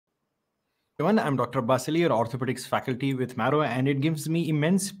Everyone, I'm Dr. Abbas, your orthopedics faculty with Marrow, and it gives me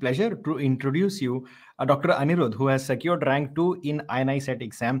immense pleasure to introduce you Dr. Anirudh, who has secured rank 2 in INI-CET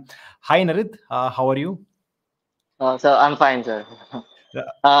exam. Hi, Anirudh. How are you? So I'm fine, sir. Uh,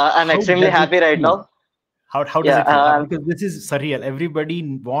 I'm how extremely does it happy right feel? now. How does Yeah, it feel? Because this is surreal.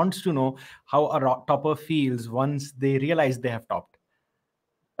 Everybody wants to know how a topper feels once they realize they have topped.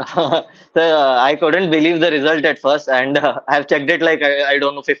 so I couldn't believe the result at first, and I've checked it like I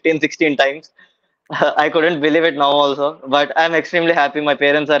don't know 15, 16 times. I couldn't believe it now also, but I'm extremely happy. My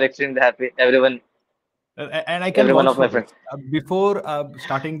parents are extremely happy. And I can Every one vouch of for my this. friends. Before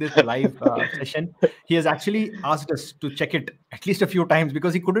starting this live session, he has actually asked us to check it at least a few times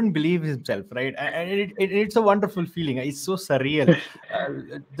because he couldn't believe himself, right? And it's a wonderful feeling. It's so surreal.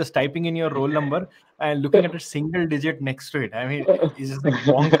 Just typing in your roll number and looking at a single digit next to it. I mean, it's just like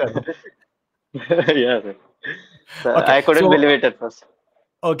bonkers. Yeah, sir. So Okay, I couldn't so believe it at first.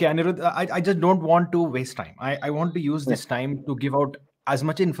 okay, Anirudh, I just don't want to waste time. I want to use Yeah. this time to give out as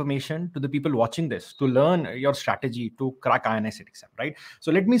much information to the people watching this to learn your strategy to crack INI-CET exam, right?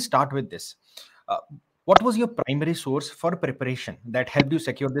 So let me start with this. Uh, what was your primary source for preparation that helped you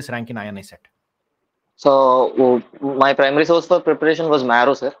secure this rank in INI-CET? So my primary source for preparation was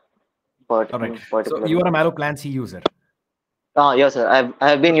Marrow, sir. All right. So you Particularly. are a Marrow Plan C user. Yes, sir. I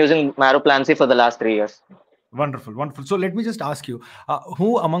have been using Marrow Plan C for the last 3 years. Wonderful, wonderful. So let me just ask you,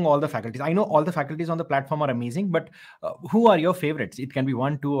 who among all the faculties, I know all the faculties on the platform are amazing, but who are your favorites? It can be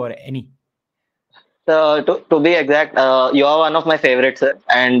one, two, or any. So to be exact, you are one of my favorites, sir.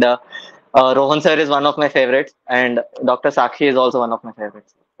 And Rohan sir is one of my favorites, and Dr. Sakshi is also one of my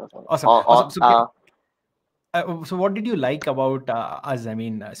favorites. Awesome, awesome. So what did you like about us? I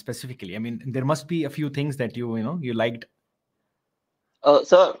mean, specifically, I mean, there must be a few things that you liked.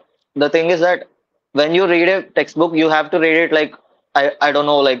 So the thing is that when you read a textbook, you have to read it like I don't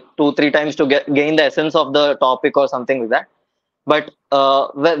know, like 2 3 times to gain the essence of the topic or something like that. But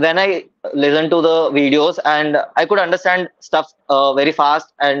when I listened to the videos, and I could understand stuff very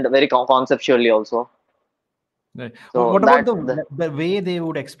fast and very conceptually also. Right. So What about that the way they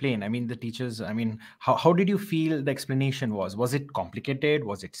would explain? I mean, the teachers. I mean, how did you feel the explanation was? Was it complicated?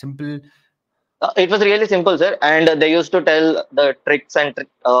 Was it simple? it was really simple, sir. And they used to tell the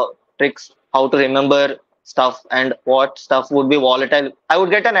tricks how to remember stuff and what stuff would be volatile. I would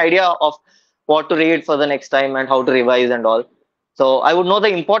get an idea of what to read for the next time and how to revise and all. So I would know the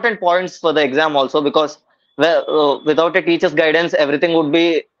important points for the exam also, because without a teacher's guidance, everything would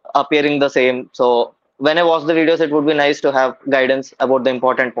be appearing the same. So when I watch the videos, it would be nice to have guidance about the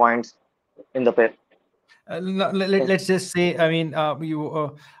important points in the paper. Let's just say, I mean,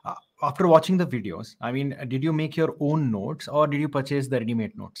 after watching the videos, I mean, did you make your own notes or did you purchase the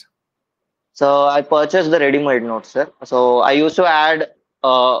ready-made notes? So I purchased the ready-made notes, sir. So I used to add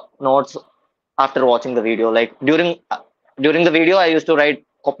notes after watching the video. Like during the video, I used to write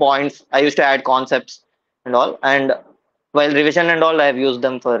points. I used to add concepts and all. And while revision and all, I have used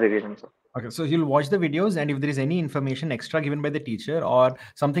them for revision. So. Okay, so you'll watch the videos, and if there is any information extra given by the teacher or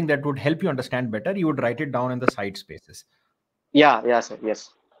something that would help you understand better, you would write it down in the side spaces. Yeah, sir.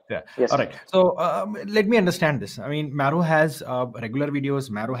 Yes. Yeah. Yes. All right. So let me understand this. I mean, Marrow has regular videos.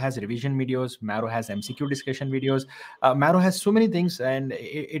 Marrow has revision videos. Marrow has MCQ discussion videos. Marrow has so many things, and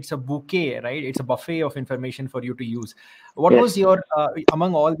it's a bouquet, right? It's a buffet of information for you to use. What was Yes. your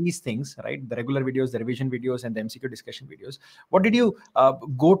among all these things, right? The regular videos, the revision videos, and the MCQ discussion videos. What did you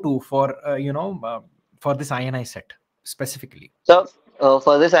go to for for this INI-CET specifically? So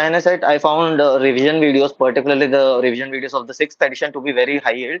for this INI-CET, I found revision videos, particularly the revision videos of the sixth edition, to be very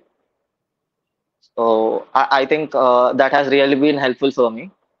high yield. So I think that has really been helpful for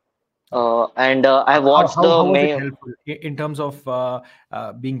me. And I have watched How the was it May. helpful in terms of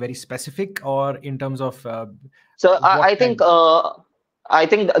being very specific or in terms of So what kind? I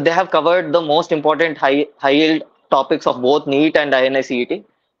think they have covered the most important high yield topics of both NEET and INI-CET.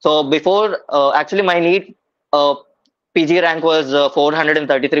 So before actually my NEET PG rank was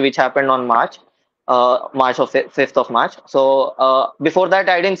 433, which happened on March of 5th of March. So before that,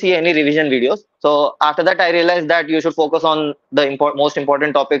 I didn't see any revision videos. So after that, I realized that you should focus on the most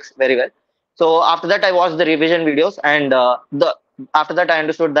important topics very well. So after that, I watched the revision videos, and after that, I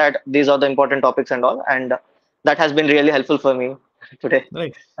understood that these are the important topics and all, and that has been really helpful for me. today.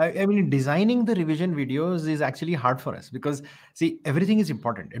 Right. I mean, designing the revision videos is actually hard for us because, see, everything is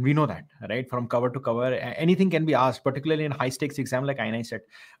important, and we know that, right? From cover to cover, anything can be asked, particularly in high stakes exam like INI-CET.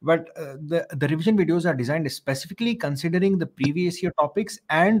 But the revision videos are designed specifically considering the previous year topics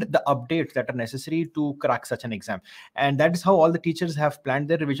and the updates that are necessary to crack such an exam. And that is how all the teachers have planned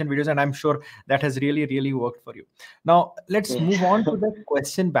their revision videos, and I'm sure that has really, really worked for you. Now, let's Yeah. move on to the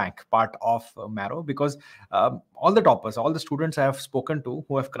question bank part of Marrow, because all the toppers, all the students I have spoken to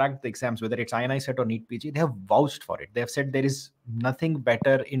who have cracked the exams, whether it's INI-CET or NEET PG, they have vouched for it. They have said there is nothing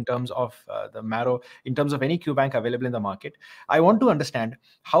better in terms of the Marrow, in terms of any QBank available in the market. I want to understand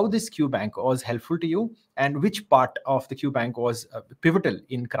how this QBank was helpful to you and which part of the QBank was pivotal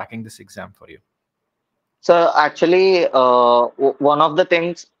in cracking this exam for you. So actually, one of the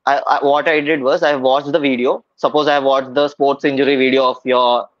things what I did was I watched the video. Suppose I watched the sports injury video of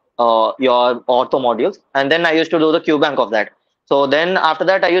your ortho modules, and then I used to do the Q bank of that. So then after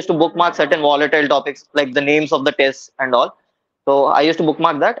that, I used to bookmark certain volatile topics like the names of the tests and all. So I used to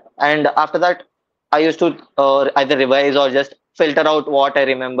bookmark that, and after that, I used to either revise or just filter out what I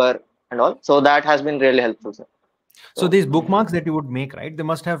remember and all. So that has been really helpful, sir. So these bookmarks that you would make, right? There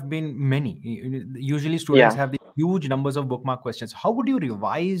must have been many. Usually students Yeah. have these huge numbers of bookmark questions. How would you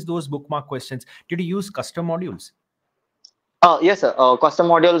revise those bookmark questions? Did you use custom modules? Yes, sir. Custom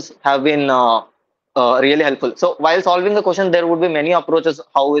modules have been really helpful. So while solving the question, there would be many approaches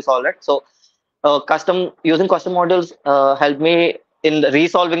how we solve it. So using custom modules help me in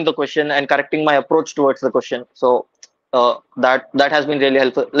resolving the question and correcting my approach towards the question. So that has been really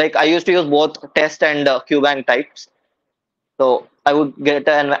helpful. Like I used to use both test and QBank types. So I would get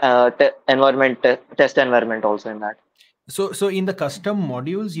an test environment also in that. So in the custom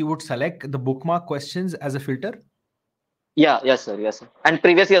modules, you would select the bookmark questions as a filter? Yeah, yes, sir. Yes, sir. And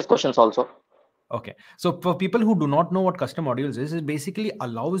previous year's questions also. Okay. So for people who do not know what custom modules is, it basically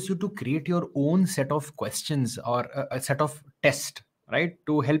allows you to create your own set of questions or a set of tests, right?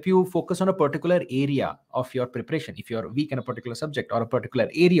 To help you focus on a particular area of your preparation, if you're weak in a particular subject or a particular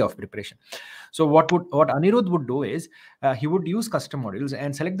area of preparation. So what Anirudh would do is he would use custom modules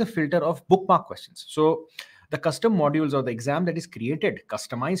and select the filter of bookmark questions. So the custom modules or the exam that is created,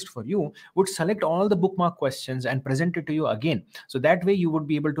 customized for you, would select all the bookmark questions and present it to you again. So that way you would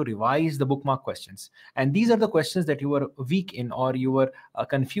be able to revise the bookmark questions. And these are the questions that you were weak in or you were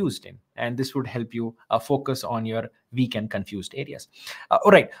confused in. And this would help you focus on your weak and confused areas.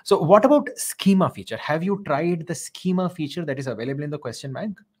 All right. So what about schema feature? Have you tried the schema feature that is available in the question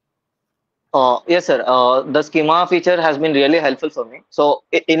bank? Yes, sir. The schema feature has been really helpful for me. So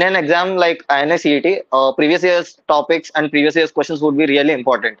in an exam like INI-CET, previous year's topics and previous year's questions would be really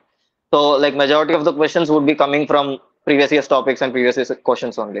important. So like majority of the questions would be coming from previous year's topics and previous year's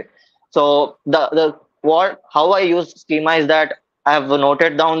questions only. So how I use schema is that I have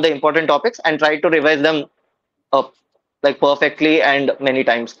noted down the important topics and tried to revise them up like perfectly and many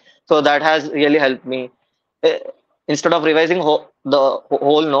times. So that has really helped me. Uh, Instead of revising the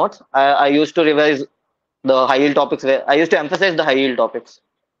whole notes, I used to revise the high yield topics where I used to emphasize the high yield topics.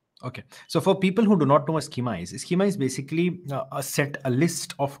 Okay. So for people who do not know what schema is basically a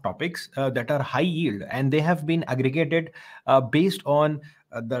list of topics that are high yield, and they have been aggregated based on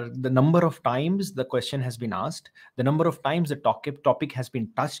the number of times the question has been asked, the number of times the topic has been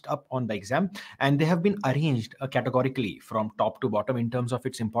touched up on the exam, and they have been arranged categorically from top to bottom in terms of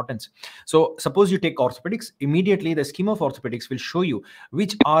its importance. So suppose you take orthopedics, immediately the schema of orthopedics will show you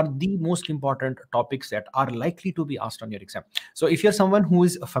which are the most important topics that are likely to be asked on your exam. So if you're someone who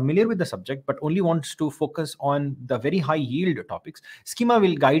is familiar with the subject but only wants to focus on the very high yield topics, schema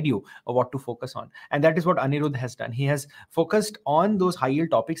will guide you what to focus on. And that is what Anirudh has done. He has focused on those high yield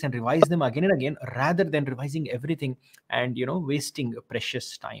topics and revised them again and again rather than revising everything and wasting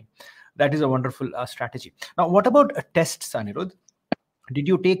precious time. That is a wonderful strategy. Now, what about tests, Anirudh? Did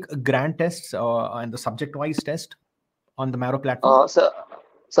you take grand tests and the subject wise test on the Marrow platform? So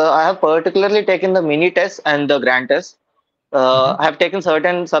I have particularly taken the mini test and the grand test. I have taken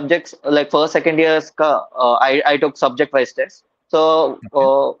certain subjects like first, second years. I took subject wise tests. So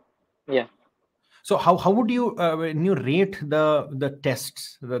yeah. So how would you when you rate the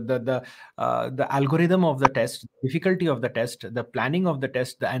tests, the algorithm of the test, difficulty of the test, the planning of the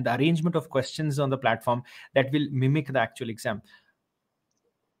test, and the arrangement of questions on the platform that will mimic the actual exam?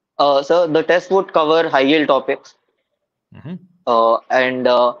 So the test would cover high yield topics, and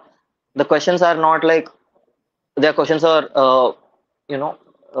the questions are not like their questions are they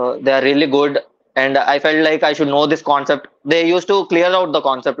are really good, and I felt like I should know this concept. They used to clear out the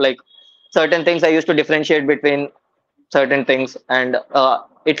concept, like certain things I used to differentiate between certain things, and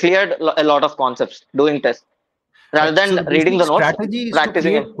it cleared a lot of concepts doing tests. rather So than the reading basic the notes, strategy is to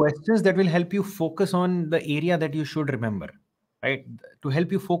practicing create it. questions that will help you focus on the area that you should remember, right? To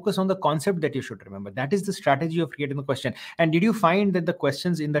help you focus on the concept that you should remember. That is the strategy of creating the question. And did you find that the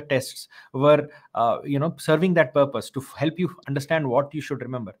questions in the tests were, serving that purpose to help you understand what you should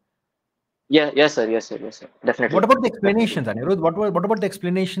remember? Yeah, yes, sir. Yes, sir. Yes, sir. What Definitely. about the Definitely. explanations, Anirudh? What about the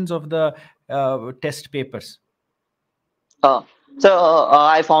explanations of the test papers? Uh,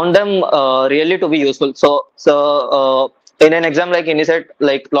 I found them really to be useful. In an exam like INICET,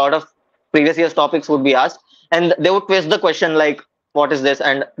 like a lot of previous year's topics would be asked, and they would twist the question like, "What is this?"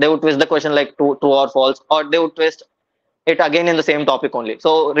 and they would twist the question like true or false, or they would twist it again in the same topic only.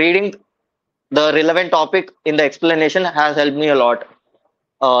 So reading the relevant topic in the explanation has helped me a lot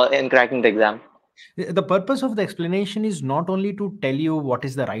in cracking the exam. The purpose of the explanation is not only to tell you what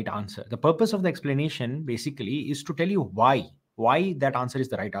is the right answer. The purpose of the explanation basically is to tell you why that answer is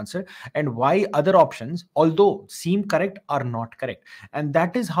the right answer, and why other options, although seem correct, are not correct. And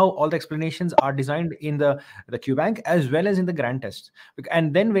that is how all the explanations are designed in the QBank as well as in the grand tests.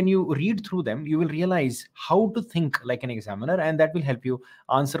 And then when you read through them, you will realize how to think like an examiner, and that will help you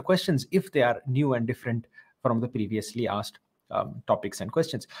answer questions if they are new and different from the previously asked topics and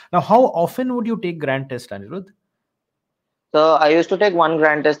questions. Now, how often would you take grand test, Anirudh? So I used to take one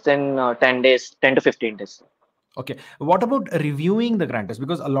grand test in 10 days, 10 to 15 days. Okay. What about reviewing the grand test?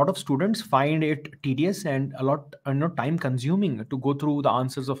 Because a lot of students find it tedious and a lot time consuming to go through the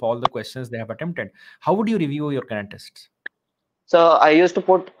answers of all the questions they have attempted. How would you review your grand tests? So I used to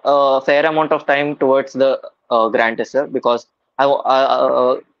put a fair amount of time towards the grant tester because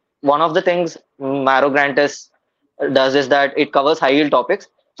one of the things Marrow grant test does is that it covers high yield topics.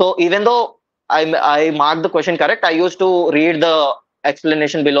 So even though I marked the question correct, I used to read the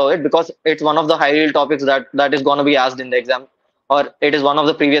explanation below it because it's one of the high yield topics that is going to be asked in the exam, or it is one of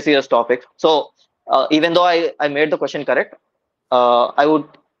the previous year's topics. So even though I made the question correct, I would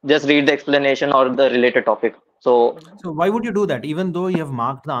just read the explanation or the related topic. So why would you do that? Even though you have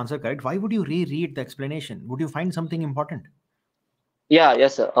marked the answer correct, why would you reread the explanation? Would you find something important? Yeah,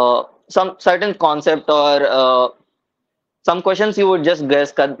 yes, sir. Some certain concept or some questions you would just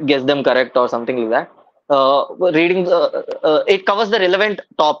guess them correct or something like that. Reading it covers the relevant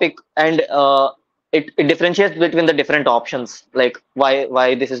topic, and it differentiates between the different options, like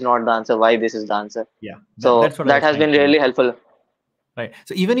why this is not the answer, why this is the answer. Yeah, So that's what I that was has trying been to really mention. helpful. Right.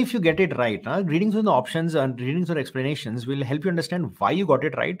 So even if you get it right, reading through the options and reading through the explanations will help you understand why you got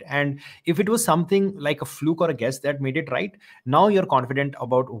it right. And if it was something like a fluke or a guess that made it right, now you're confident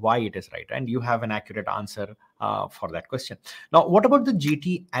about why it is right, and you have an accurate answer for that question. Now, what about the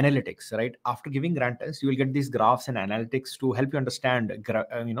GT analytics? Right. After giving grant test, you will get these graphs and analytics to help you understand,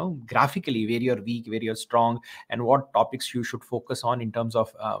 graphically where you're weak, where you're strong, and what topics you should focus on in terms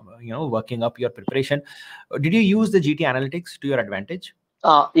of working up your preparation. Did you use the GT analytics to your advantage?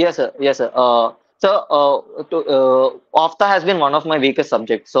 Yes, sir. Yes, sir. OFTA has been one of my weakest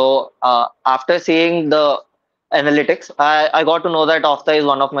subjects. So after seeing the analytics, I got to know that OFTA is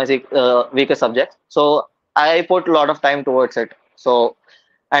one of my weakest subjects. So I put a lot of time towards it. So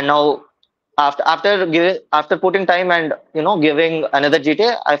and now after putting time and giving another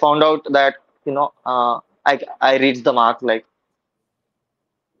GTA, I found out that I reached the mark. Like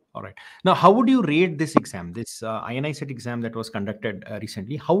All right. Now, how would you rate this exam, this INI-CET exam that was conducted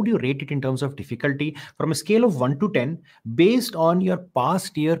recently? How would you rate it in terms of difficulty from a scale of 1 to 10 based on your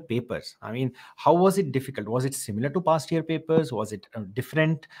past year papers? I mean, how was it difficult? Was it similar to past year papers? Was it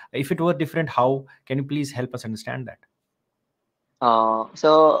different? If it were different, how? Can you please help us understand that?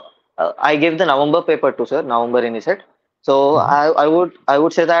 I gave the November paper to sir, November INICET. So Mhm. I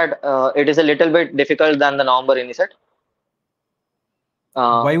would say that it is a little bit difficult than the November INICET.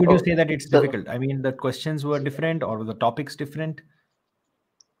 Why would you Oh, say that it's so difficult? I mean, the questions were different or the topics different?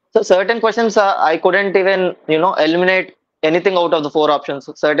 so certain questions I couldn't even eliminate anything out of the four options.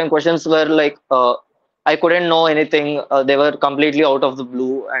 Certain questions were like I couldn't know anything. They were completely out of the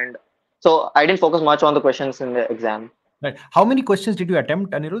blue, and so I didn't focus much on the questions in the exam. Right. How many questions did you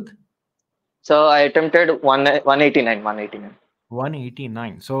attempt, Anirudh? So I attempted 189.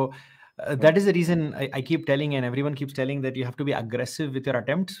 189. So Mm. that is the reason I keep telling, and everyone keeps telling, that you have to be aggressive with your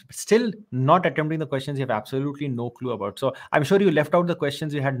attempts. But still, not attempting the questions you have absolutely no clue about. So I'm sure you left out the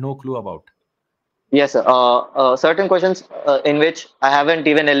questions you had no clue about. Yes, sir. Certain questions in which I haven't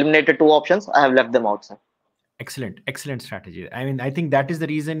even eliminated two options, I have left them out, sir. Excellent strategy. I mean, I think that is the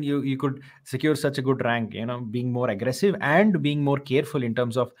reason you could secure such a good rank, being more aggressive and being more careful in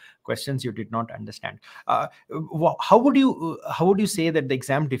terms of questions you did not understand. How would you say that the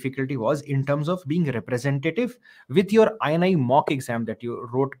exam difficulty was in terms of being representative with your INI mock exam that you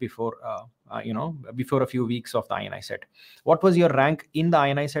wrote before before a few weeks of the INI-CET. What was your rank in the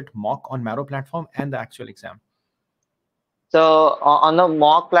INI-CET mock on Marrow platform and the actual exam? So on the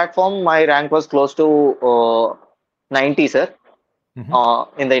mock platform, my rank was close to 90, sir, in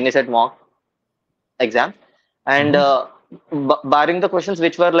the INICET mock exam. And barring the questions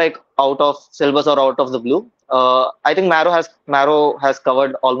which were like out of syllabus or out of the blue, I think Marrow has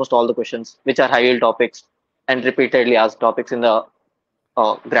covered almost all the questions which are high yield topics and repeatedly asked topics in the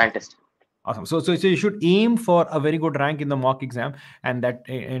grant test. Awesome. So you should aim for a very good rank in the mock exam,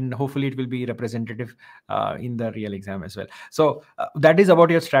 and hopefully it will be representative in the real exam as well. So that is about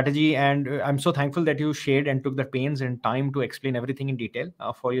your strategy, and I'm so thankful that you shared and took the pains and time to explain everything in detail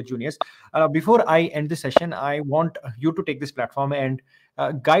for your juniors. Before I end this session, I want you to take this platform and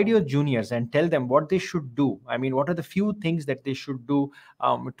guide your juniors and tell them what they should do. I mean, what are the few things that they should do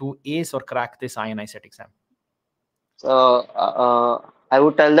to ace or crack this INI-CET exam? So I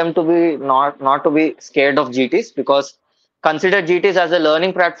would tell them to be not to be scared of GTs, because consider GTs as a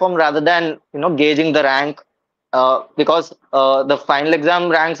learning platform rather than gauging the rank, because the final exam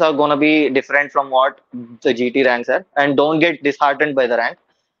ranks are going to be different from what the GT ranks are, and don't get disheartened by the rank.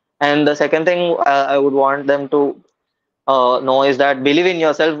 And the second thing I would want them to know is that believe in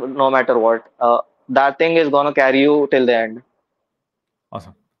yourself no matter what. That thing is going to carry you till the end.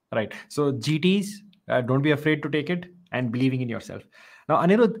 Awesome. Right. So GTs, don't be afraid to take it, and believing in yourself. Now,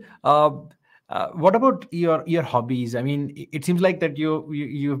 Anirudh, what about your hobbies? I mean, it seems like that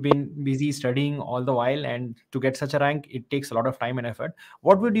you've been busy studying all the while, and to get such a rank, it takes a lot of time and effort.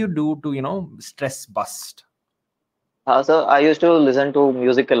 What would you do to stress bust? So I used to listen to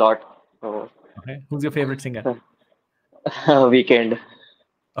music a lot. So, okay. Who's your favorite singer? Weekend.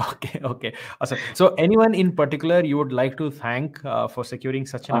 Okay. Awesome. So anyone in particular you would like to thank for securing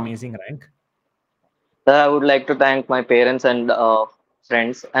such an amazing rank? I would like to thank my parents and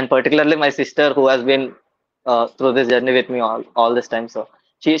friends, and particularly my sister, who has been through this journey with me all this time. So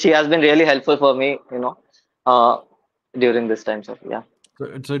she has been really helpful for me, during this time. So yeah.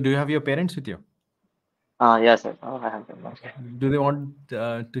 So do you have your parents with you? Yes, sir. I have them. Okay. Do they want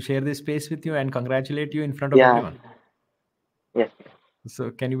to share this space with you and congratulate you in front of everyone? Yes.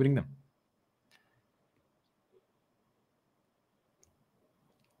 So can you bring them?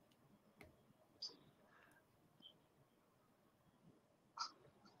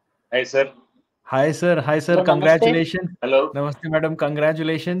 Hi, sir. Hi, sir. Hello, Congratulations. Namaste. Hello. Namaste, madam.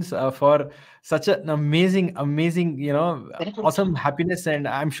 Congratulations for such an amazing, awesome happiness. And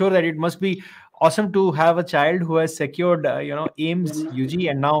I'm sure that it must be awesome to have a child who has secured, AIMS UG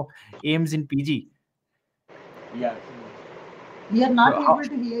and now AIMS in PG. Yeah. We are not able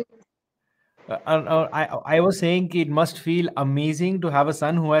to hear you. I was saying it must feel amazing to have a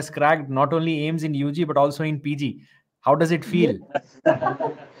son who has cracked not only AIMS in UG but also in PG. How does it feel?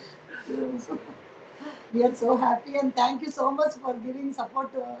 We are so happy, and thank you so much for giving support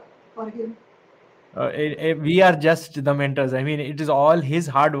for him. We are just the mentors. I mean, it is all his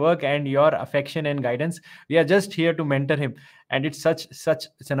hard work and your affection and guidance. We are just here to mentor him, and it's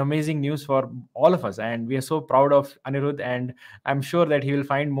it's an amazing news for all of us. And we are so proud of Anirudh, and I'm sure that he will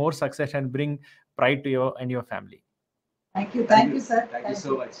find more success and bring pride to you and your family. Thank you, sir. Thank you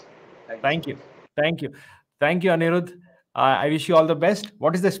so much. Thank you, Anirudh. I wish you all the best.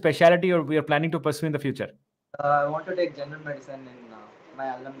 What is the specialty we are planning to pursue in the future? I want to take general medicine in my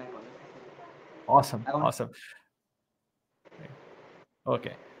alumni college. Awesome.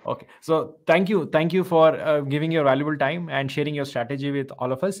 Okay. So thank you for giving your valuable time and sharing your strategy with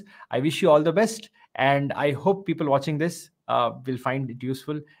all of us. I wish you all the best, and I hope people watching this will find it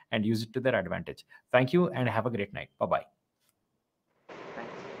useful and use it to their advantage. Thank you, and have a great night. Bye-bye.